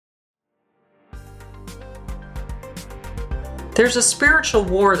There's a spiritual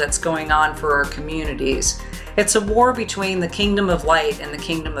war that's going on for our communities. It's a war between the kingdom of light and the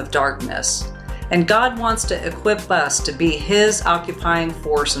kingdom of darkness. And God wants to equip us to be His occupying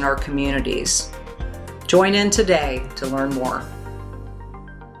force in our communities. Join in today to learn more.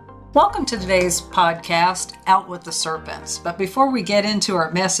 Welcome to today's podcast, Out with the Serpents. But before we get into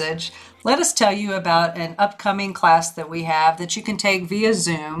our message, let us tell you about an upcoming class that we have that you can take via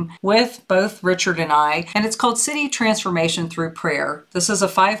Zoom with both Richard and I, and it's called City Transformation Through Prayer. This is a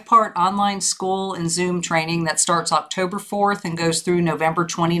 5-part online school and Zoom training that starts October 4th and goes through November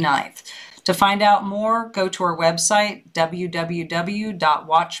 29th. To find out more, go to our website,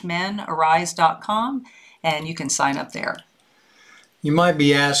 www.watchmenarise.com, and you can sign up there. You might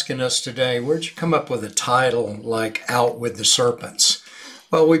be asking us today, where'd you come up with a title like Out with the Serpents?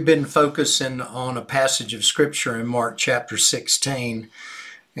 Well, we've been focusing on a passage of Scripture in Mark chapter 16,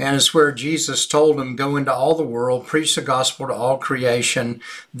 and it's where Jesus told them, go into all the world, preach the gospel to all creation,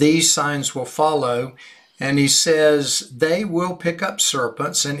 these signs will follow. And he says, they will pick up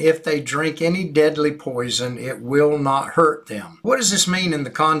serpents, and if they drink any deadly poison, it will not hurt them. What does this mean in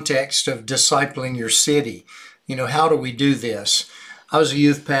the context of discipling your city? How do we do this? I was a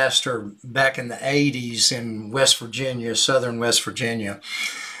youth pastor back in the 80s in West Virginia, southern West Virginia.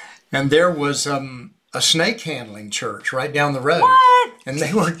 And there was a snake handling church right down the road. What? And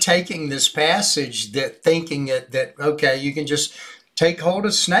they were taking this passage thinking that, okay, you can just take hold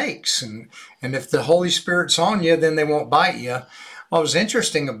of snakes. And if the Holy Spirit's on you, then they won't bite you. What was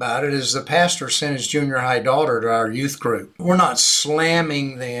interesting about it is the pastor sent his junior high daughter to our youth group. We're not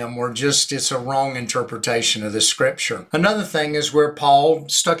slamming them. It's a wrong interpretation of the scripture. Another thing is where Paul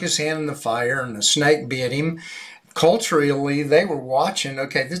stuck his hand in the fire and the snake bit him. Culturally, they were watching,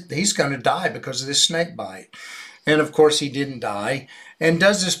 he's going to die because of this snake bite. And of course, he didn't die. And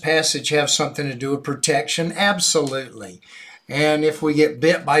does this passage have something to do with protection? Absolutely. And if we get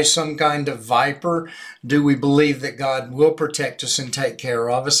bit by some kind of viper, do we believe that God will protect us and take care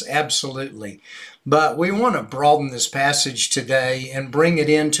of us? Absolutely. But we want to broaden this passage today and bring it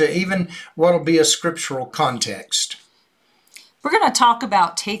into even what will be a scriptural context. We're going to talk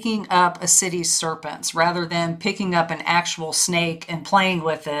about taking up a city's serpents rather than picking up an actual snake and playing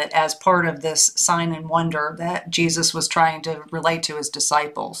with it as part of this sign and wonder that Jesus was trying to relate to his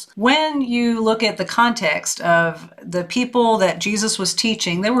disciples. When you look at the context of the people that Jesus was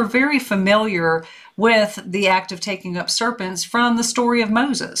teaching, they were very familiar with the act of taking up serpents from the story of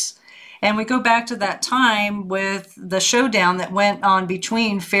Moses. And we go back to that time with the showdown that went on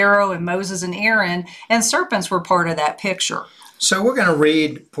between Pharaoh and Moses and Aaron, and serpents were part of that picture. So we're going to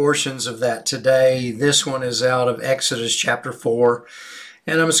read portions of that today. This one is out of Exodus chapter 4,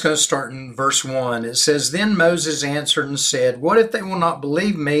 and I'm just going to start in verse 1. It says, Then Moses answered and said, What if they will not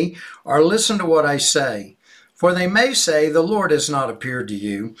believe me or listen to what I say? For they may say, The Lord has not appeared to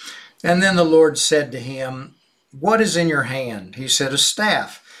you. And then the Lord said to him, What is in your hand? He said, A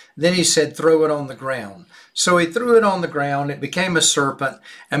staff. Then he said, Throw it on the ground. So he threw it on the ground, it became a serpent,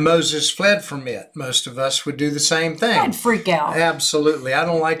 and Moses fled from it. Most of us would do the same thing. I'd freak out. Absolutely. I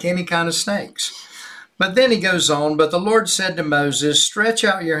don't like any kind of snakes. But then he goes on, But the Lord said to Moses, Stretch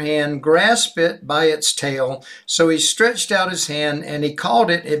out your hand, grasp it by its tail. So he stretched out his hand, and he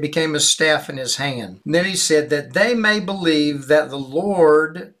caught it. It became a staff in his hand. And then he said, That they may believe that the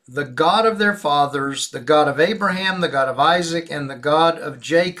Lord, the God of their fathers, the God of Abraham, the God of Isaac, and the God of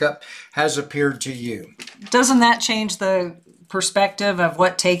Jacob, has appeared to you. Doesn't that change the perspective of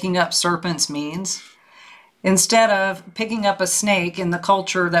what taking up serpents means? Instead of picking up a snake in the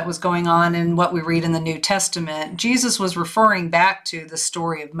culture that was going on in what we read in the New Testament, Jesus was referring back to the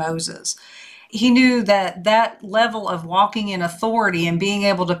story of Moses. He knew that that level of walking in authority and being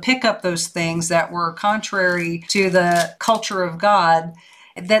able to pick up those things that were contrary to the culture of God,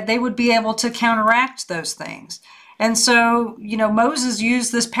 that they would be able to counteract those things. And so, Moses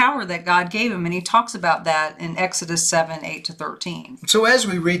used this power that God gave him, and he talks about that in Exodus 7, 8-13. So as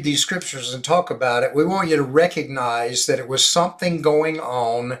we read these scriptures and talk about it, we want you to recognize that it was something going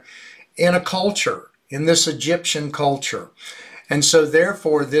on in a culture, in this Egyptian culture. And so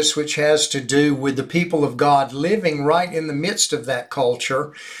therefore, this which has to do with the people of God living right in the midst of that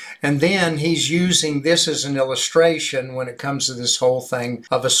culture, and then he's using this as an illustration when it comes to this whole thing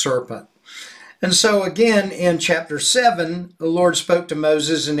of a serpent. And so again, in chapter 7, the Lord spoke to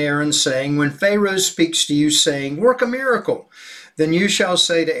Moses and Aaron saying, When Pharaoh speaks to you saying, Work a miracle, Then you shall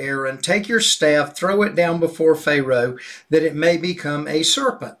say to Aaron, take your staff, throw it down before Pharaoh, that it may become a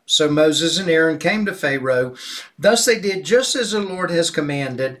serpent. So Moses and Aaron came to Pharaoh. Thus they did just as the Lord has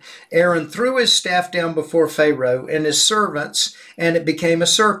commanded. Aaron threw his staff down before Pharaoh and his servants, and it became a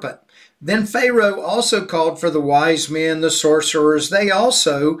serpent. Then Pharaoh also called for the wise men, the sorcerers. They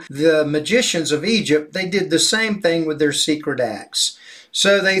also, the magicians of Egypt, they did the same thing with their secret acts.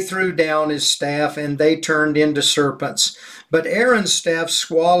 So they threw down his staff, and they turned into serpents. But Aaron's staff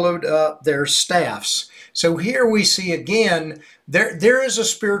swallowed up their staffs. So here we see again, there is a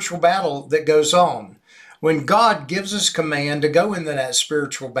spiritual battle that goes on. When God gives us command to go into that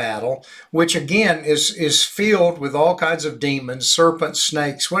spiritual battle, which again is filled with all kinds of demons, serpents,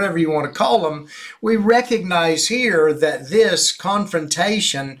 snakes, whatever you want to call them, we recognize here that this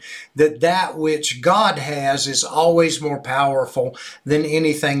confrontation, that which God has is always more powerful than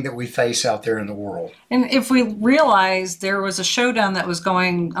anything that we face out there in the world. And if we realize there was a showdown that was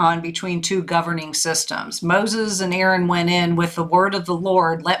going on between two governing systems, Moses and Aaron went in with the word of the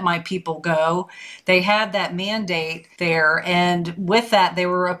Lord, let my people go. They had that mandate there, and with that, they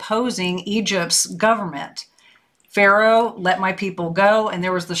were opposing Egypt's government. Pharaoh, let my people go, and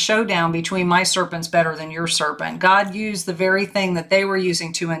there was the showdown between my serpent's better than your serpent. God used the very thing that they were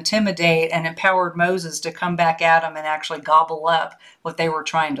using to intimidate and empowered Moses to come back at him and actually gobble up what they were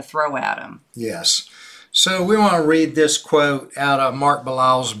trying to throw at him. Yes. So we want to read this quote out of Mark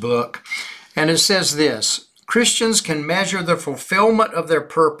Bilal's book, and it says this: Christians can measure the fulfillment of their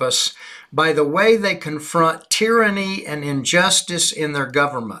purpose by the way they confront tyranny and injustice in their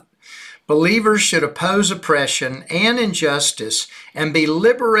government. Believers should oppose oppression and injustice and be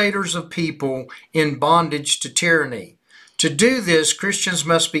liberators of people in bondage to tyranny. To do this, Christians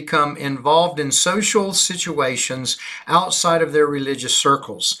must become involved in social situations outside of their religious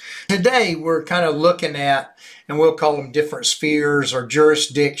circles. Today, we're kind of looking at, and we'll call them different spheres or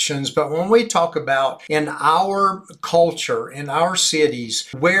jurisdictions, but when we talk about in our culture, in our cities,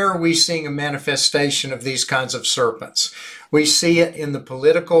 where are we seeing a manifestation of these kinds of serpents? We see it in the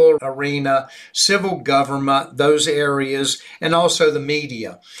political arena, civil government, those areas, and also the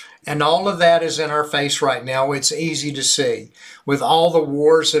media. And all of that is in our face right now. It's easy to see with all the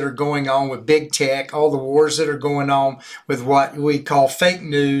wars that are going on with big tech, all the wars that are going on with what we call fake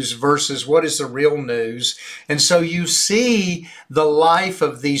news versus what is the real news. And so you see the life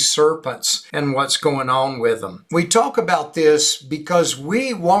of these serpents and what's going on with them. We talk about this because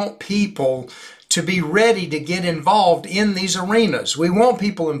we want people to be ready to get involved in these arenas. We want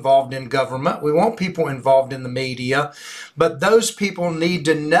people involved in government. We want people involved in the media. But those people need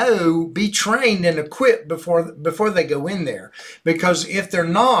to know, be trained and equipped before they go in there. Because if they're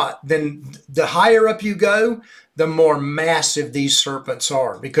not, then the higher up you go, the more massive these serpents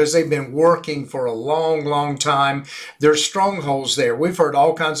are, because they've been working for a long, long time. There's strongholds there. We've heard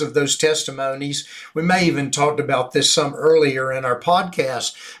all kinds of those testimonies. We may even talked about this some earlier in our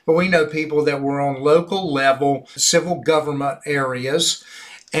podcast, but we know people that were on local level civil government areas,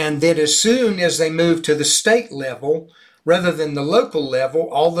 and that as soon as they moved to the state level, rather than the local level,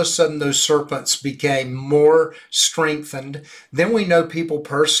 all of a sudden those serpents became more strengthened. Then we know people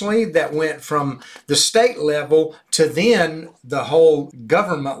personally that went from the state level to then the whole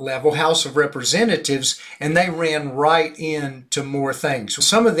government level, House of Representatives, and they ran right into more things.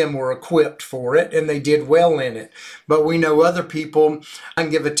 Some of them were equipped for it and they did well in it. But we know other people. I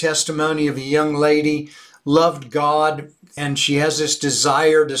can give a testimony of a young lady, loved God, and she has this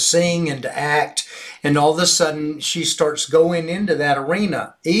desire to sing and to act. And all of a sudden, she starts going into that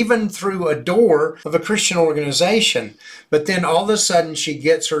arena, even through a door of a Christian organization. But then all of a sudden, she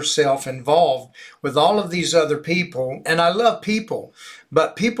gets herself involved with all of these other people. And I love people,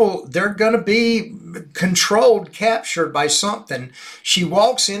 but people, they're going to be controlled, captured by something. She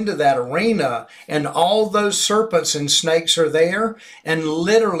walks into that arena, and all those serpents and snakes are there, and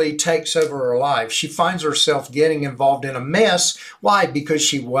literally takes over her life. She finds herself getting involved in a mess. Why? Because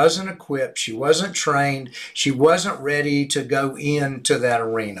she wasn't equipped, she wasn't trained, she wasn't ready to go into that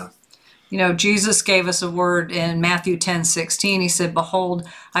arena. You know, Jesus gave us a word in Matthew 10:16. He said, behold,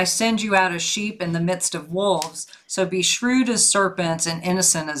 I send you out as sheep in the midst of wolves. So be shrewd as serpents and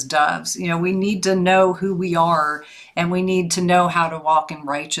innocent as doves. You know, we need to know who we are, and we need to know how to walk in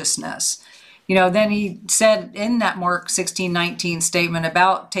righteousness. You know, then he said in that Mark 16:19 statement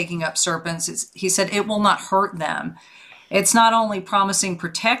about taking up serpents, he said, it will not hurt them. It's not only promising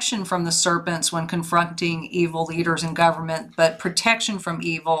protection from the serpents when confronting evil leaders in government, but protection from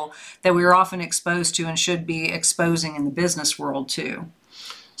evil that we are often exposed to and should be exposing in the business world too.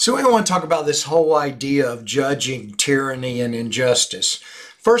 So we want to talk about this whole idea of judging tyranny and injustice.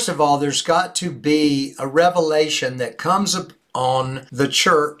 First of all, there's got to be a revelation that comes on the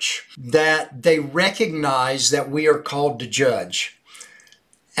church that they recognize that we are called to judge.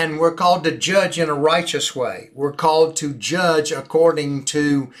 And we're called to judge in a righteous way. We're called to judge according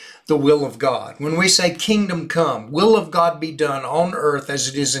to the will of God. When we say kingdom come, will of God be done on earth as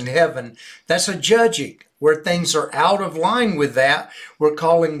it is in heaven, that's a judging. Where things are out of line with that, we're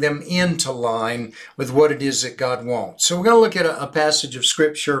calling them into line with what it is that God wants. So we're going to look at a passage of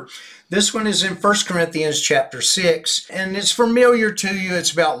Scripture. This one is in 1 Corinthians chapter 6, and it's familiar to you.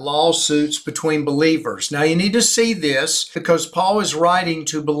 It's about lawsuits between believers. Now you need to see this because Paul is writing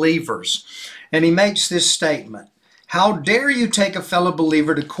to believers, and he makes this statement. How dare you take a fellow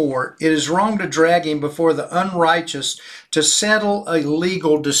believer to court? It is wrong to drag him before the unrighteous to settle a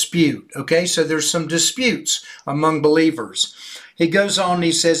legal dispute. Okay, so there's some disputes among believers. He goes on,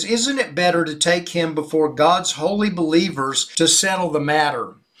 he says, isn't it better to take him before God's holy believers to settle the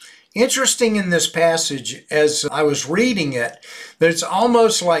matter? Interesting in this passage, as I was reading it, that it's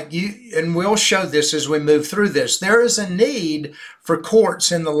almost like and we'll show this as we move through this, there is a need for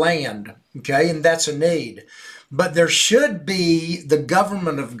courts in the land, okay, and that's a need. But there should be the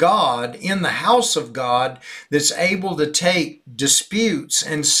government of God in the house of God that's able to take disputes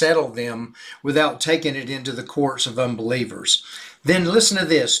and settle them without taking it into the courts of unbelievers. Then listen to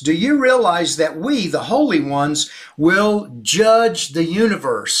this. Do you realize that we, the holy ones, will judge the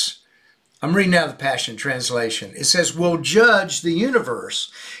universe? I'm reading out the Passion Translation. It says, will judge the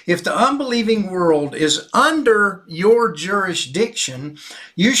universe. If the unbelieving world is under your jurisdiction,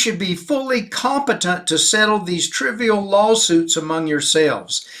 you should be fully competent to settle these trivial lawsuits among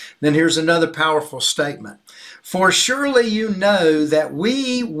yourselves. Then here's another powerful statement. For surely you know that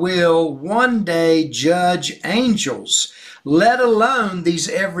we will one day judge angels, let alone these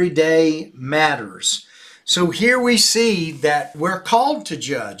everyday matters. So here we see that we're called to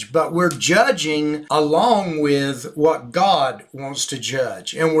judge, but we're judging along with what God wants to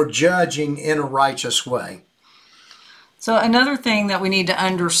judge, and we're judging in a righteous way. So another thing that we need to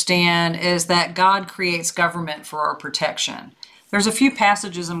understand is that God creates government for our protection. There's a few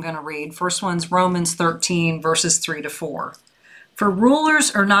passages I'm going to read. First one's Romans 13, verses 3 to 4. For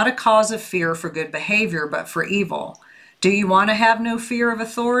rulers are not a cause of fear for good behavior, but for evil. Do you want to have no fear of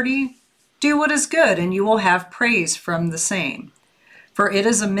authority? Do what is good, and you will have praise from the same. For it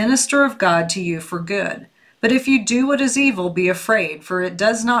is a minister of God to you for good. But if you do what is evil, be afraid, for it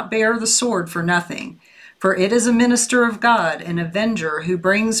does not bear the sword for nothing. For it is a minister of God, an avenger who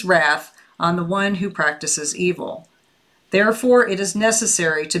brings wrath on the one who practices evil. Therefore it is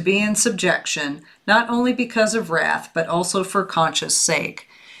necessary to be in subjection, not only because of wrath, but also for conscience sake.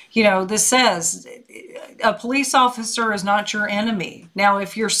 You know, this says a police officer is not your enemy. Now,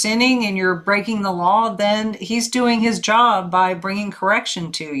 if you're sinning and you're breaking the law, then he's doing his job by bringing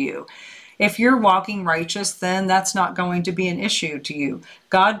correction to you. If you're walking righteous, then that's not going to be an issue to you.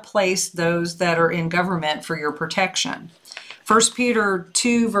 God placed those that are in government for your protection. 1 Peter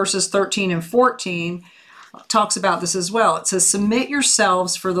 2, verses 13 and 14 talks about this as well. It says, submit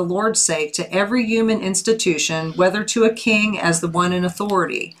yourselves for the Lord's sake to every human institution, whether to a king as the one in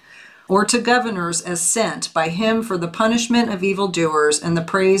authority, or to governors as sent by him for the punishment of evildoers and the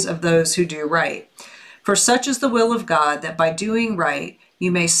praise of those who do right. For such is the will of God, that by doing right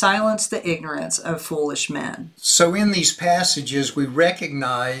you may silence the ignorance of foolish men. So in these passages, we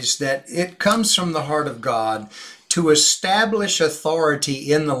recognize that it comes from the heart of God to establish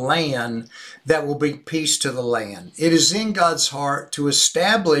authority in the land that will bring peace to the land. It is in God's heart to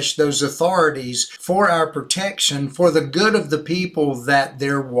establish those authorities for our protection, for the good of the people that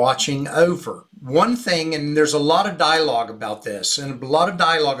they're watching over. One thing, and there's a lot of dialogue about this, and a lot of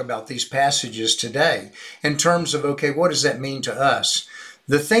dialogue about these passages today, in terms of, okay, what does that mean to us?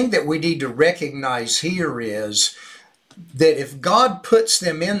 The thing that we need to recognize here is that if God puts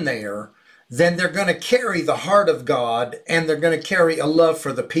them in there, then they're going to carry the heart of God, and they're going to carry a love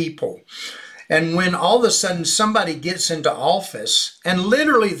for the people. And when all of a sudden somebody gets into office, and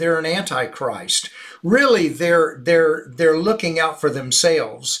literally they're an antichrist, really they're looking out for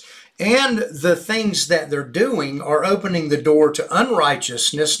themselves, and the things that they're doing are opening the door to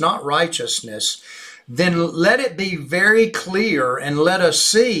unrighteousness, not righteousness, then let it be very clear, and let us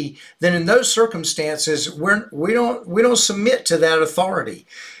see that in those circumstances we don't submit to that authority.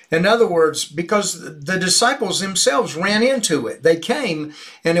 In other words, because the disciples themselves ran into it. They came,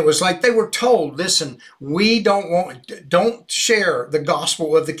 and it was like they were told, listen, we don't share the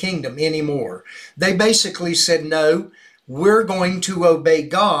gospel of the kingdom anymore. They basically said, no, we're going to obey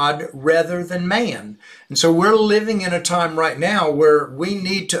God rather than man. And so we're living in a time right now where we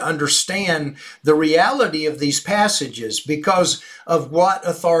need to understand the reality of these passages because of what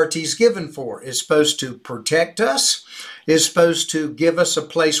authority is given for. It's supposed to protect us. is supposed to give us a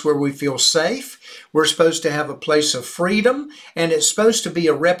place where we feel safe. We're supposed to have a place of freedom, and it's supposed to be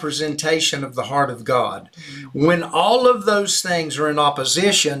a representation of the heart of God. When all of those things are in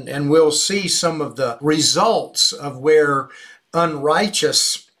opposition, and we'll see some of the results of where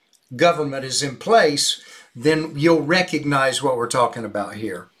unrighteous government is in place, then you'll recognize what we're talking about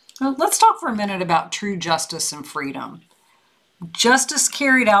here. Well, let's talk for a minute about true justice and freedom. Justice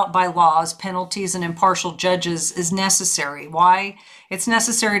carried out by laws, penalties, and impartial judges is necessary. Why? It's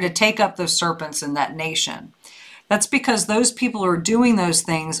necessary to take up those serpents in that nation. That's because those people who are doing those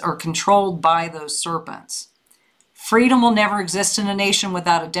things are controlled by those serpents. Freedom will never exist in a nation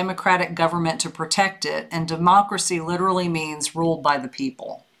without a democratic government to protect it, and democracy literally means ruled by the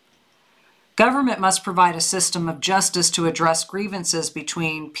people. Government must provide a system of justice to address grievances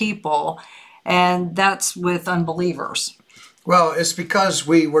between people, and that's with unbelievers. Well, it's because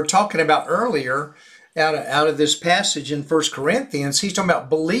we were talking about earlier out of this passage in 1 Corinthians, he's talking about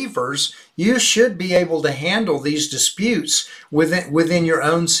believers. You should be able to handle these disputes within your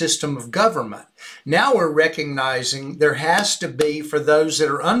own system of government. Now we're recognizing there has to be, for those that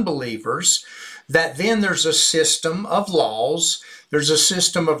are unbelievers, that then there's a system of laws, there's a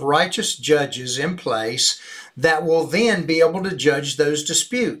system of righteous judges in place that will then be able to judge those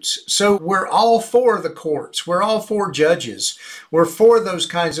disputes. So we're all for the courts. We're all for judges. We're for those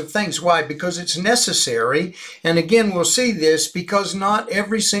kinds of things. Why? Because it's necessary. And again, we'll see this because not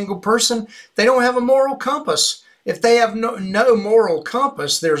every single person, they don't have a moral compass. If they have no moral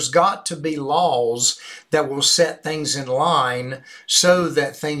compass, there's got to be laws that will set things in line so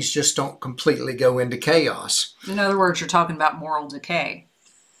that things just don't completely go into chaos. In other words, you're talking about moral decay.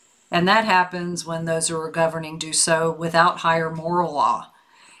 And that happens when those who are governing do so without higher moral law.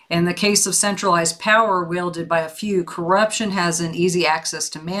 In the case of centralized power wielded by a few, corruption has an easy access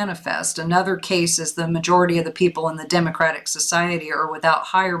to manifest. Another case is the majority of the people in the democratic society are without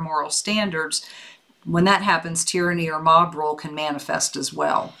higher moral standards. When that happens, tyranny or mob rule can manifest as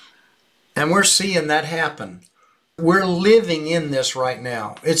well. And we're seeing that happen. We're living in this right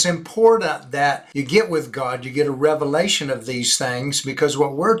now. It's important that you get with God, you get a revelation of these things, because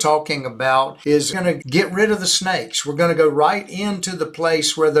what we're talking about is going to get rid of the snakes. We're going to go right into the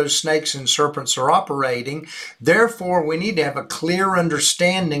place where those snakes and serpents are operating. Therefore, we need to have a clear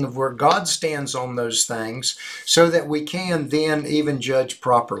understanding of where God stands on those things so that we can then even judge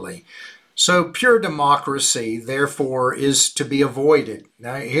properly. So pure democracy, therefore, is to be avoided.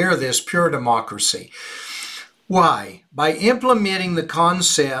 Now, hear this, pure democracy. Why? By implementing the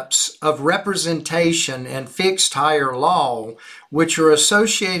concepts of representation and fixed higher law, which are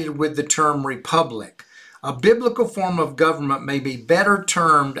associated with the term republic. A biblical form of government may be better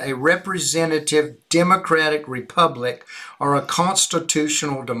termed a representative democratic republic or a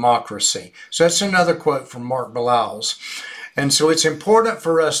constitutional democracy. So that's another quote from Mark Belials. And so it's important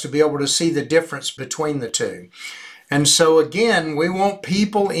for us to be able to see the difference between the two. And so again, we want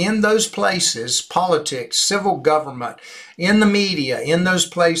people in those places, politics, civil government, in the media, in those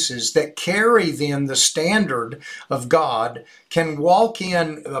places that carry then the standard of God, can walk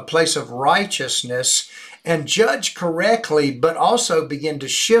in a place of righteousness and judge correctly, but also begin to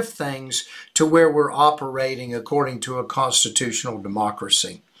shift things to where we're operating according to a constitutional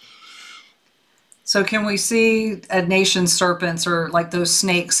democracy. So can we see a nation's serpents, or like those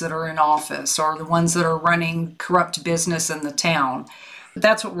snakes that are in office, or the ones that are running corrupt business in the town?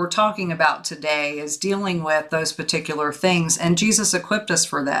 That's what we're talking about today, is dealing with those particular things. And Jesus equipped us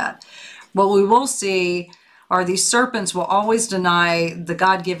for that. What we will see are these serpents will always deny the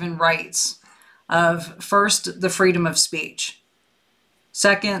God-given rights of, first, the freedom of speech.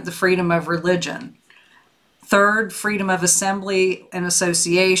 Second, the freedom of religion. Third, freedom of assembly and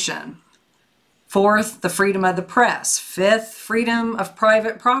association. Fourth, the freedom of the press. Fifth, freedom of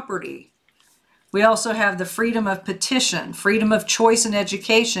private property. We also have the freedom of petition, freedom of choice in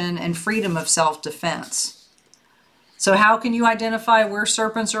education, and freedom of self-defense. So how can you identify where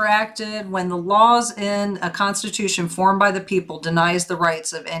serpents are acted? When the laws in a constitution formed by the people denies the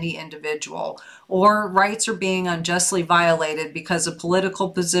rights of any individual, or rights are being unjustly violated because of political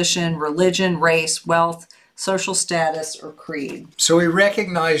position, religion, race, wealth, social status, or creed. So we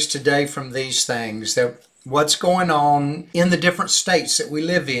recognize today from these things that what's going on in the different states that we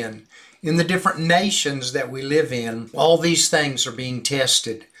live in the different nations that we live in, all these things are being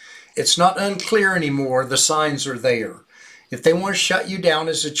tested. It's not unclear anymore. The signs are there. If they want to shut you down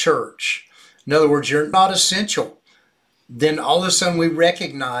as a church, in other words, you're not essential, then all of a sudden we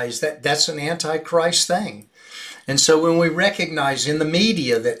recognize that that's an antichrist thing. And so when we recognize in the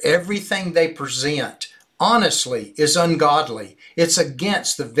media that everything they present honestly, is ungodly. It's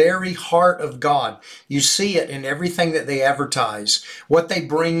against the very heart of God. You see it in everything that they advertise, what they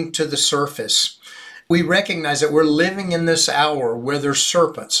bring to the surface. We recognize that we're living in this hour where there's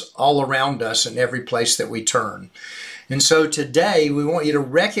serpents all around us in every place that we turn. And so today we want you to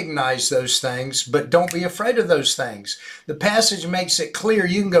recognize those things, but don't be afraid of those things. The passage makes it clear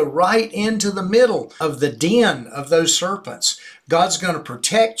you can go right into the middle of the den of those serpents. God's going to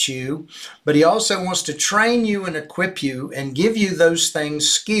protect you, but he also wants to train you and equip you and give you those things,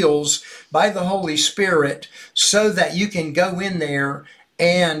 skills by the Holy Spirit, so that you can go in there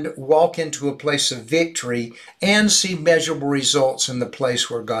and walk into a place of victory and see measurable results in the place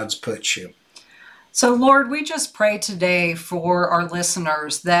where God's put you. So, Lord, we just pray today for our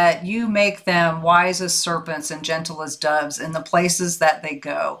listeners that you make them wise as serpents and gentle as doves in the places that they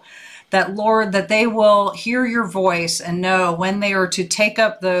go. That, Lord, that they will hear your voice and know when they are to take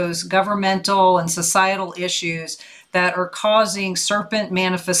up those governmental and societal issues that are causing serpent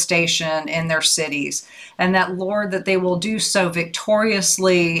manifestation in their cities. And that, Lord, that they will do so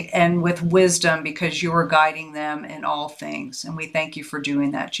victoriously and with wisdom because you are guiding them in all things. And we thank you for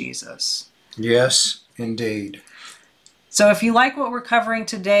doing that, Jesus. Yes, indeed. So if you like what we're covering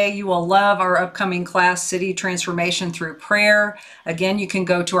today, you will love our upcoming class, City Transformation Through Prayer. Again, you can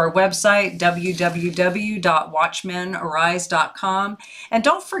go to our website, www.watchmenarise.com. And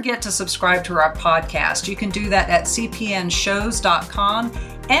don't forget to subscribe to our podcast. You can do that at cpnshows.com.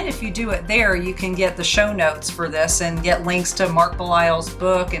 And if you do it there, you can get the show notes for this and get links to Mark Belisle's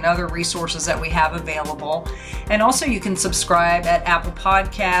book and other resources that we have available. And also you can subscribe at Apple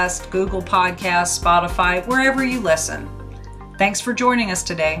Podcasts, Google Podcasts, Spotify, wherever you listen. Thanks for joining us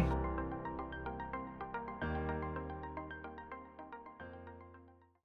today.